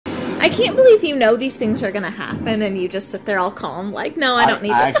I can't believe you know these things are gonna happen and you just sit there all calm, like, no, I don't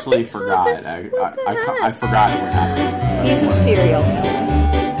need. I actually forgot. I forgot it would happen. He's a serial killer.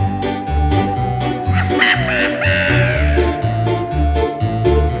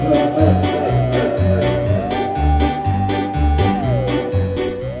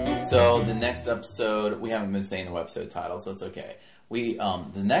 So the next episode, we haven't been saying the episode title, so it's okay.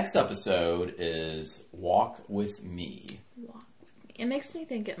 The next episode is Walk With Me. Walk with Me. It makes me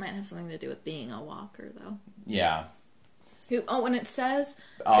think it might have something to do with being a walker, though. Yeah. And it says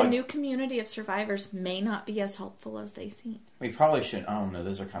the new community of survivors may not be as helpful as they seem. We probably shouldn't. I don't know.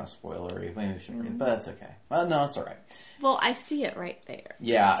 Those are kind of spoilery. Maybe we shouldn't read it, but that's okay. Well, no, it's all right. Well, I see it right there.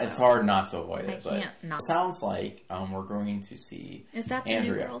 Yeah, so it's hard not to avoid it. I can't not. It sounds like we're going to see. Is that the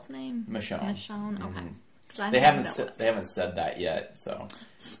Andrea. new girl's name? Michonne. Michonne. Okay. They haven't said that yet, so.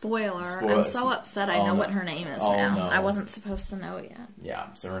 Spoiler. I'm so upset I know what her name is now. No. I wasn't supposed to know it yet.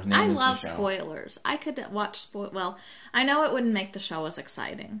 Yeah, so her name is I love Michonne. Spoilers. I could watch well, I know it wouldn't make the show as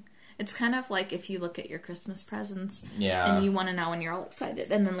exciting. It's kind of like if you look at your Christmas presents and you want to know and you're all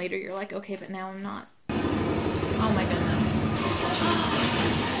excited, and then later you're like, okay, but now I'm not. Oh my goodness.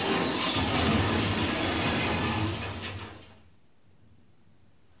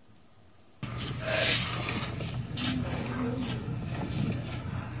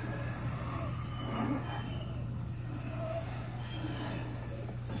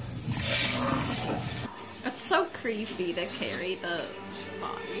 It's so creepy to carry the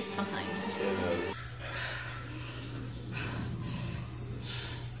bodies behind you.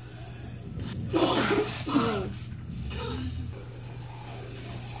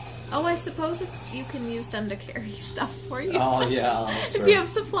 Oh, I suppose you can use them to carry stuff for you. Oh, yeah. That's if you have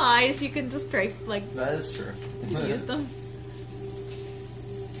supplies, you can just drape, like... That is true. use them.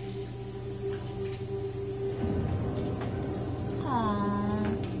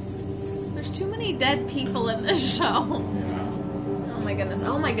 Aww. There's too many dead people in this show. Yeah. Oh my goodness.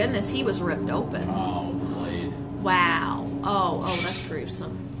 Oh my goodness, he was ripped open. Oh, Blade. Wow. Oh, that's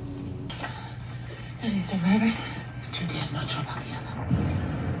gruesome. Any survivors? Too damn much about the other.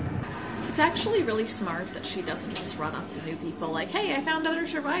 It's actually really smart that she doesn't just run up to new people like, hey, I found other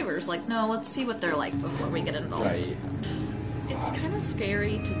survivors. Like, no, let's see what they're like before we get involved. Right. It's kind of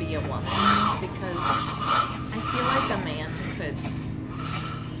scary to be a woman because I feel like a man could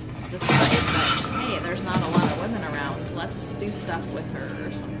decide that, hey, there's not a lot of women around. Let's do stuff with her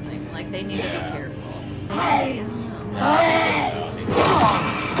or something. Like, they need to be careful. Hey, I don't know.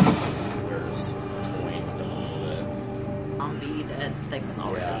 There's toying with them a little bit. Zombie dead things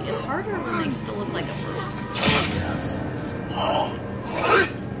already. It's harder when they still look like a person. Yes.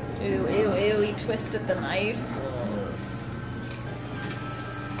 Ew, ew, ew, he twisted the knife.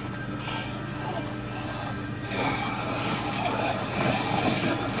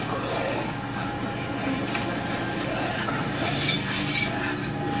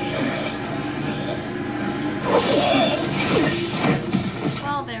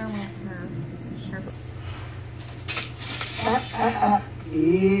 Well, there went her.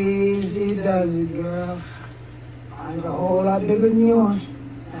 Easy does it, girl. Mine's a whole lot bigger than yours.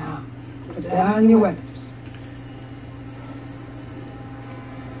 Now, put down your weapons.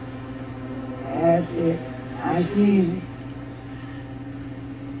 That's it. Nice and easy.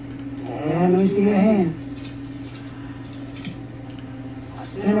 And let me see your hands. Now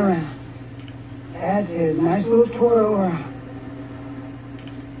spin around. That's it. Nice little twirl around.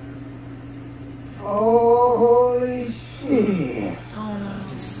 Oh, holy shit. Oh no.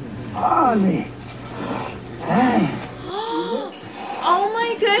 Harley. Dang. Oh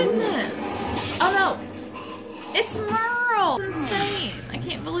my goodness. Oh no. It's Merle. It's insane. I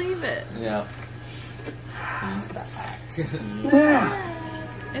can't believe it. Yeah. He's back. Yeah.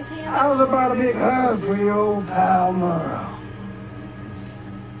 His hand I was about a big hug for your old pal Merle.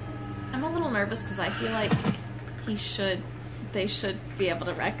 I'm a little nervous because I feel like they should be able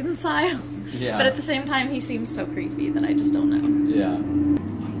to reconcile. Yeah. But at the same time, he seems so creepy that I just don't know. Yeah.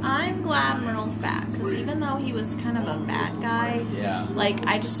 I'm glad Merle's back because even though he was kind of a bad guy, like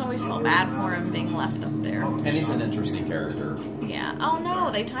I just always felt bad for him being left up there. And he's an interesting character. Yeah. Oh no,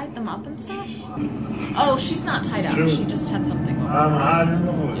 they tied them up and stuff. Oh, she's not tied up. She just had something.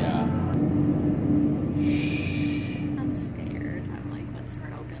 Yeah. I'm scared. I'm like, what's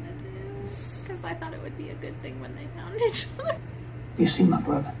Merle gonna do? Because I thought it would be a good thing when they found each other. You see my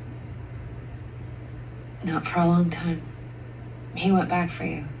brother? Not for a long time. He went back for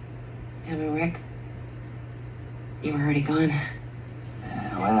you. I mean, Rick, you were already gone.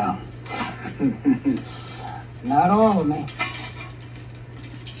 Well, not all of me.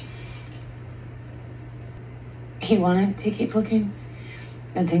 He wanted to keep looking.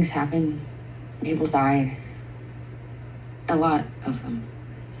 Bad things happened. People died. A lot of them.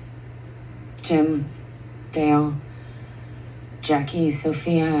 Jim, Dale, Jackie,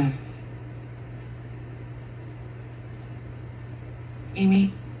 Sophia,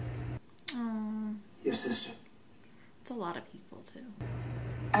 Amy. Oh, Your sister. it's a lot of people too.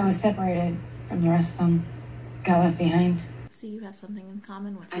 I was separated from the rest of them. Got left behind. So you have something in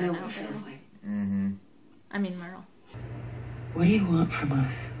common with I her know now, what it feels Dale. like. Mm-hmm. I mean, Merle. What do you want from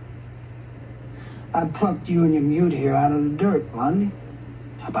us? I plucked you and your mute here out of the dirt, Blondie.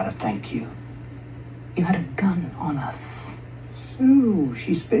 How about a thank you? You had a gun on us. Ooh,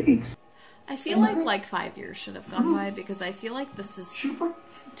 she speaks. I feel like 5 years should have gone by because I feel like this is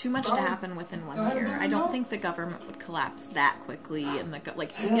too much to happen within 1 year. I don't think the government would collapse that quickly, and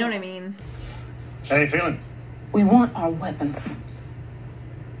you know what I mean? How you feeling? We want our weapons.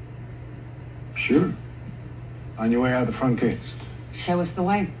 Sure. On your way out the front gates. Show us the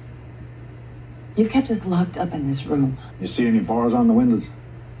way. You've kept us locked up in this room. You see any bars on the windows?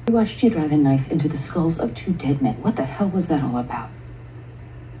 We watched you drive a knife into the skulls of 2 dead men. What the hell was that all about?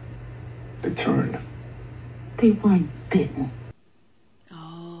 They turned. They weren't bitten.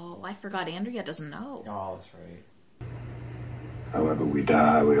 Oh, I forgot Andrea doesn't know. Oh, that's right. However we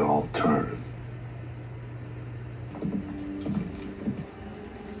die, we all turn.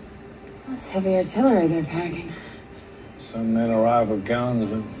 That's heavy artillery they're packing. Some men arrived with guns,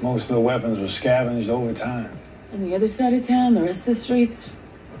 but most of the weapons were scavenged over time. On the other side of town, the rest of the streets,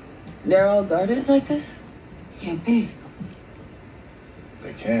 they're all guarded like this? Can't be.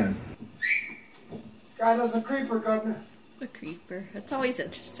 They can. Guy does a creeper, Governor. The Creeper. It's always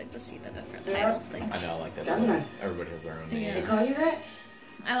interesting to see the different titles things. I know, like that's Governor. what everybody has their own name. Yeah. Call you that?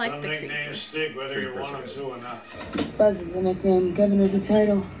 I like Some the Creeper. nicknames stick whether you want them to or not. Buzz is a nickname, Governor's a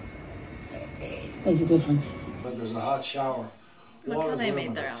title. There's a difference. But there's a hot shower. Look how Water's they made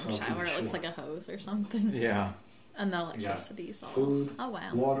limited, their so own keep shower. It looks short. like a hose or something. Yeah. And the electricity's all. Food, Oh, wow.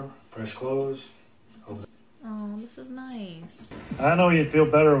 water, fresh clothes. Oh, this is nice. I know you'd feel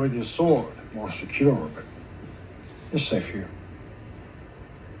better with your sword, more secure, but you're safe here.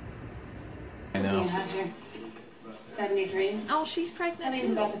 I What do know. you have here? 73. Oh, she's pregnant Emmy's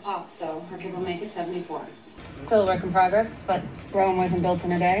too. about to pop, so her kid will make it 74. Still a work in progress, but Rome wasn't built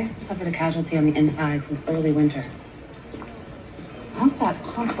in a day. Suffered a casualty on the inside since early winter. How's that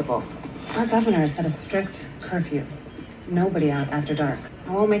possible? Our governor set a strict curfew. Nobody out after dark.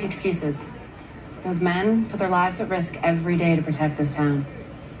 I won't make excuses. Those men put their lives at risk every day to protect this town.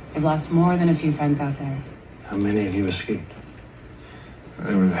 They've lost more than a few friends out there. How many of you escaped?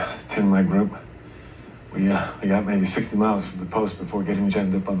 There was a 10-leg group. We got maybe 60 miles from the post before getting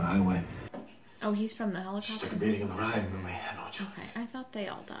jammed up on the highway. Oh, he's from the Took helicopter? a beating on the ride when we had no choice. Okay, I thought they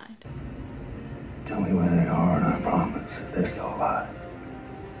all died. Tell me where they are, and I promise, if they're still alive,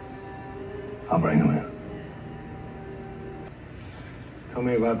 I'll bring them in. Tell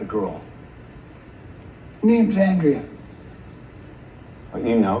me about the girl. Name's Andrea. Well,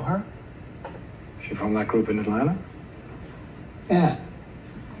 you know her? She from that group in Atlanta? Yeah.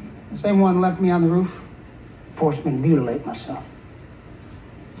 The same one left me on the roof. Forced me to mutilate myself.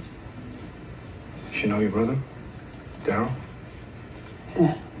 She know your brother? Daryl?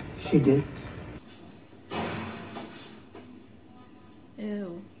 Yeah, she did.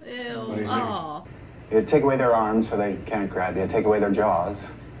 Ew. What do you Ew. think? Oh. You take away their arms so they can't grab you. Take away their jaws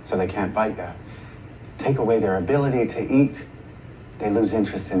so they can't bite you. Take away their ability to eat. They lose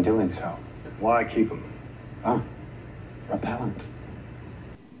interest in doing so. Why keep them? Oh, repellent.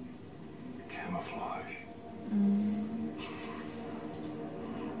 Camouflage.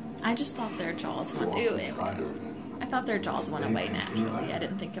 I just thought their jaws went. Ew. I thought their jaws went away naturally. I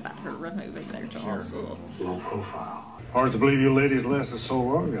didn't think about her removing their jaws. Ugh. Low profile. Hard to believe you ladies lasted so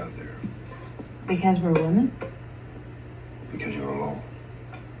long out there. Because we're women? Because you're alone.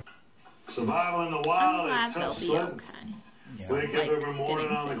 Survival in the I'm wild glad is they'll tough be sledding. okay. Wake up Like, every morning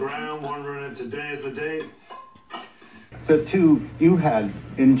getting on the food and ground, stuff. wondering if today's the day. The two you had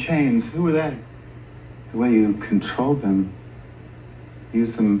in chains, who were they? The way you controlled them,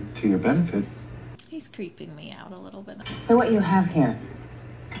 used them to your benefit. He's creeping me out a little bit. So what you have here,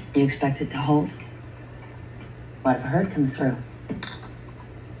 you expect it to hold? What if a herd comes through?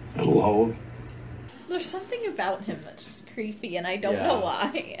 It'll hold. There's something about him that's just creepy, and I don't Yeah. know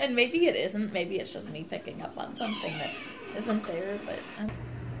why. And maybe it isn't. Maybe it's just me picking up on something that isn't there. But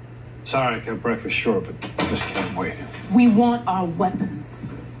Sorry I kept breakfast short, but I just can't wait. We want our weapons.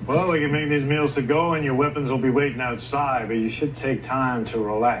 Well, we can make these meals to go and your weapons will be waiting outside, but you should take time to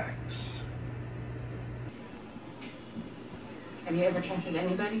relax. Have you ever trusted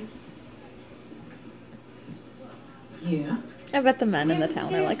anybody? Yeah. I bet the men in the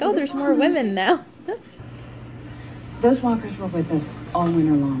town are like, oh, there's more women now. Those walkers were with us all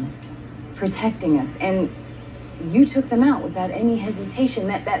winter long, protecting us, and you took them out without any hesitation.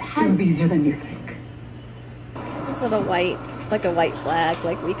 That had... It was easier than you think. It's a white, like a white flag,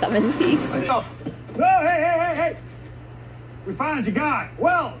 like we come in peace. Oh, hey! We found your guy,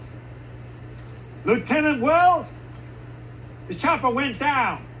 Wells. Lieutenant Wells? His chopper went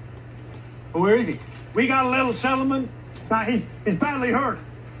down. Well, where is he? We got a little settlement. Now, he's badly hurt,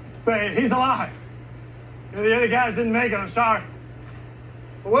 but he's alive. The other guys didn't make it, I'm sorry.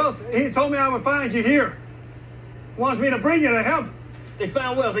 But Wells, he told me I would find you here. Wants me to bring you to him. They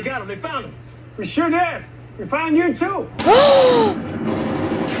found Wells, they got him, they found him. We sure did. We found you too.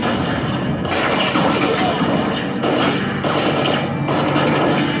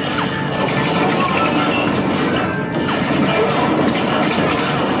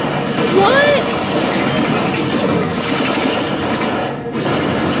 What?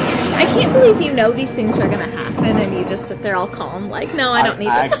 I can't believe you know these things are gonna happen and you just sit there all calm, like, no, I don't need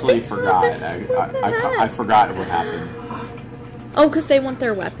to. I actually forgot. I forgot what happened. Oh, because they want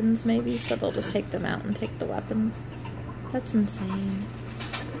their weapons, maybe, so they'll just take them out and take the weapons. That's insane.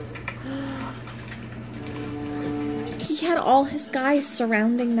 He had all his guys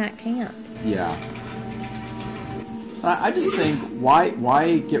surrounding that camp. Yeah. I just think,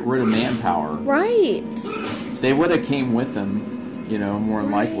 why get rid of manpower? Right. They would have came with them, you know, more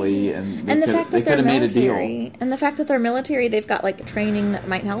than likely, and the fact that they could have made a deal. And the fact that they're military, they've got like training that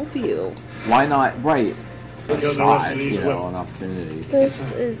might help you. Why not? Right. A shot, you know, an opportunity.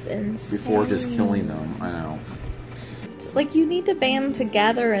 This is insane. Before just killing them, I know. It's like you need to band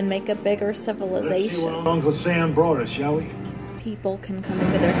together and make a bigger civilization. Uncle Sam brought us, shall we? People can come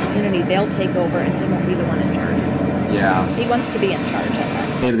into their community, they'll take over, and he won't be the one in charge. Yeah. He wants to be in charge of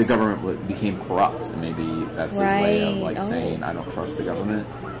it. Maybe the government became corrupt, and maybe that's his way of like saying, I don't trust the government.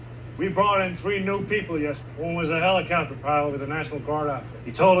 We brought in 3 new people yesterday. One was a helicopter pilot with the National Guard outfit.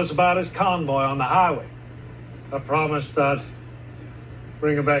 He told us about his convoy on the highway. I promised I'd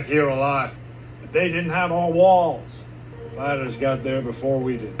bring him back here alive. But they didn't have all walls. Fighters got there before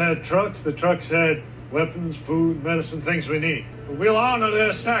we did. They had trucks. The trucks had weapons, food, medicine, things we need. But we'll honor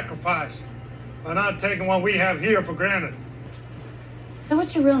their sacrifice by not taking what we have here for granted. So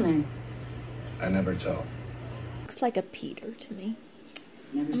what's your real name? I never tell. Looks like a Peter to me.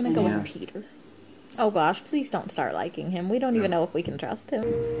 I'm gonna go with Peter. Oh gosh, please don't start liking him. We don't even know if we can trust him.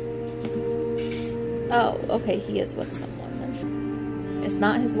 Oh, okay, he is with someone then. It's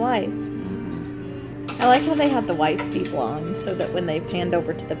not his wife. I like how they have the wife be blonde, so that when they panned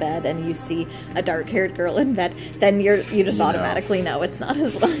over to the bed and you see a dark-haired girl in bed, then you just automatically know it's not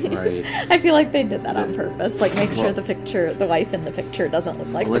his wife. Right. I feel like they did that on purpose. Like, make sure the wife in the picture doesn't look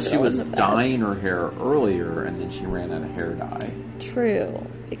like the girl unless she was in the bed. dyeing her hair earlier and then she ran out of hair dye. True.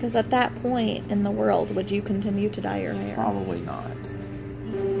 Because at that point in the world, would you continue to dye your hair? Probably not.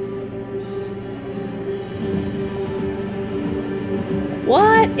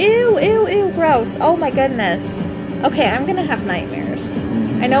 What? Ew, gross. Oh my goodness. Okay, I'm gonna have nightmares.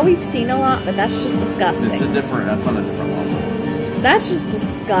 I know we've seen a lot, but that's just disgusting. That's on a different level. That's just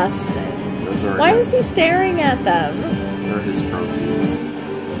disgusting. Those are Why is he staring at them? They're his trophies.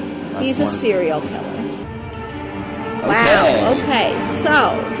 He's a serial killer. Wow, okay, so,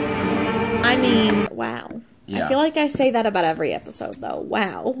 I mean, wow. Yeah. I feel like I say that about every episode, though.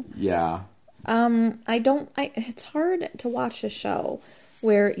 Wow. Yeah. It's hard to watch a show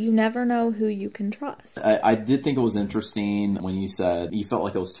where you never know who you can trust. I did think it was interesting when you said you felt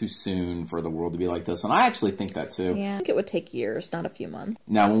like it was too soon for the world to be like this, and I actually think that too. Yeah, I think it would take years, not a few months.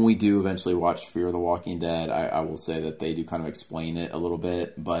 Now, when we do eventually watch Fear the Walking Dead, I will say that they do kind of explain it a little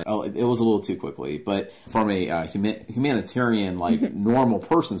bit, but it was a little too quickly. But from a humanitarian, like, normal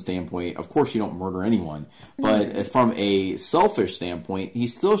person standpoint, of course you don't murder anyone. But from a selfish standpoint, he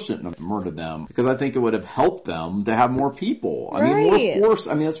still shouldn't have murdered them, because I think it would have helped them to have more people. I mean, more force.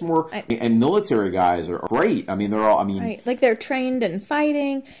 I mean, that's more. And military guys are great. I mean, they're all. I mean, right. Like, they're trained in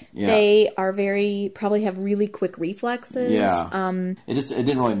fighting. Yeah. They are probably have really quick reflexes. Yeah. It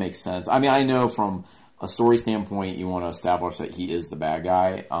didn't really make sense. I mean, I know from a story standpoint, you want to establish that he is the bad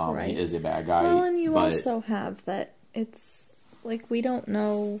guy. Right. He is a bad guy. Well, and you also have that it's like we don't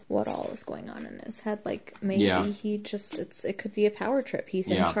know what all is going on in his head. Like, maybe he just it could be a power trip. He's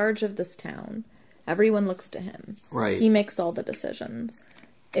in charge of this town. Everyone looks to him. Right. He makes all the decisions.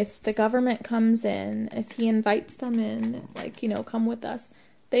 If the government comes in, if he invites them in, like, come with us,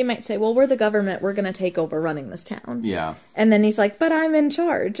 they might say, well, we're the government, we're going to take over running this town. Yeah. And then he's like, but I'm in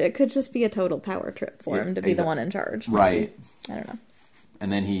charge. It could just be a total power trip for him to be the one in charge. Right. I don't know.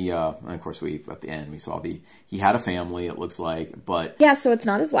 And then he, and of course, at the end we saw he had a family. It looks like, but yeah. So it's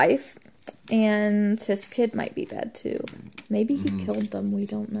not his wife, and his kid might be dead too. Maybe he killed them. We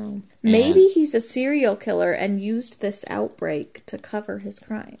don't know. Maybe he's a serial killer and used this outbreak to cover his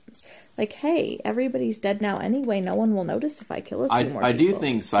crimes. Like, hey, everybody's dead now anyway. No one will notice if I kill a few more people. I do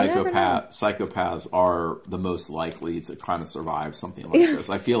think psychopaths are the most likely to kind of survive something like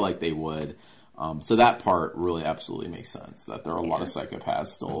this. I feel like they would. So that part really absolutely makes sense, that there are a lot of psychopaths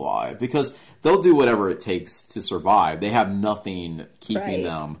still alive, because they'll do whatever it takes to survive. They have nothing keeping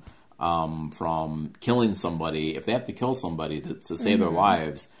them from killing somebody. If they have to kill somebody to save their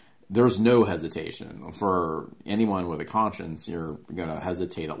lives, there's no hesitation. For anyone with a conscience, you're going to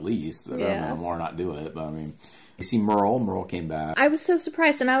hesitate at least. They're going to more not do it. But I mean, you see Merle. Merle came back. I was so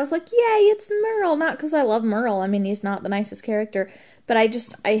surprised, and I was like, yay, it's Merle. Not because I love Merle. I mean, he's not the nicest character. But I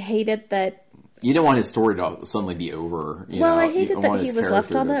hated that. You didn't want his story to suddenly be over. I hated that he was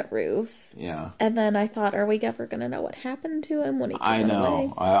left on that roof. Yeah. And then I thought, are we ever going to know what happened to him when he came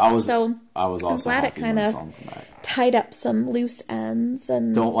away? I was also glad it kind of tied up some loose ends.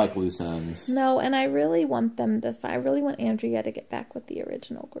 And don't like loose ends. No, and I really want I really want Andrea to get back with the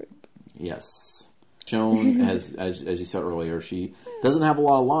original group. Yes. Joan has, as you said earlier, she doesn't have a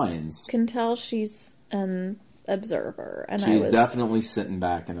lot of lines. You can tell she's an observer, and she's definitely sitting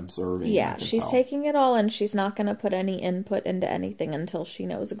back and observing. Yeah, she's taking it all, and she's not going to put any input into anything until she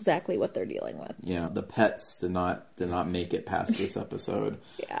knows exactly what they're dealing with. Yeah, the pets did not make it past this episode.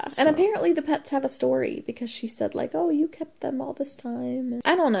 Yeah, so. And apparently the pets have a story, because she said like, "Oh, you kept them all this time." And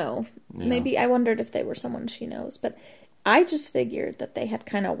I don't know. Yeah. Maybe I wondered if they were someone she knows, but I just figured that they had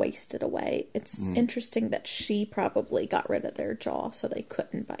kind of wasted away. It's interesting that she probably got rid of their jaw so they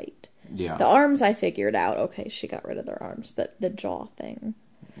couldn't bite. Yeah. The arms I figured out, okay, she got rid of their arms, but the jaw thing.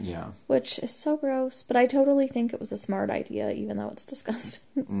 Yeah. Which is so gross, but I totally think it was a smart idea, even though it's disgusting.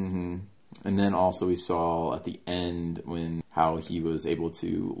 Mm-hmm. And then also we saw at the end how he was able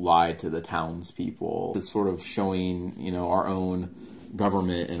to lie to the townspeople. It's sort of showing, our own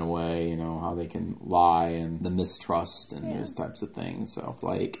government in a way, how they can lie and the mistrust and those types of things. So,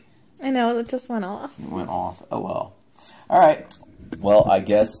 I know, it just went off. It went off. Oh, well. All right. Well, I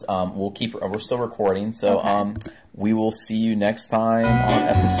guess we're still recording, so we will see you next time on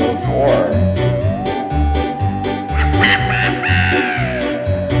episode 4.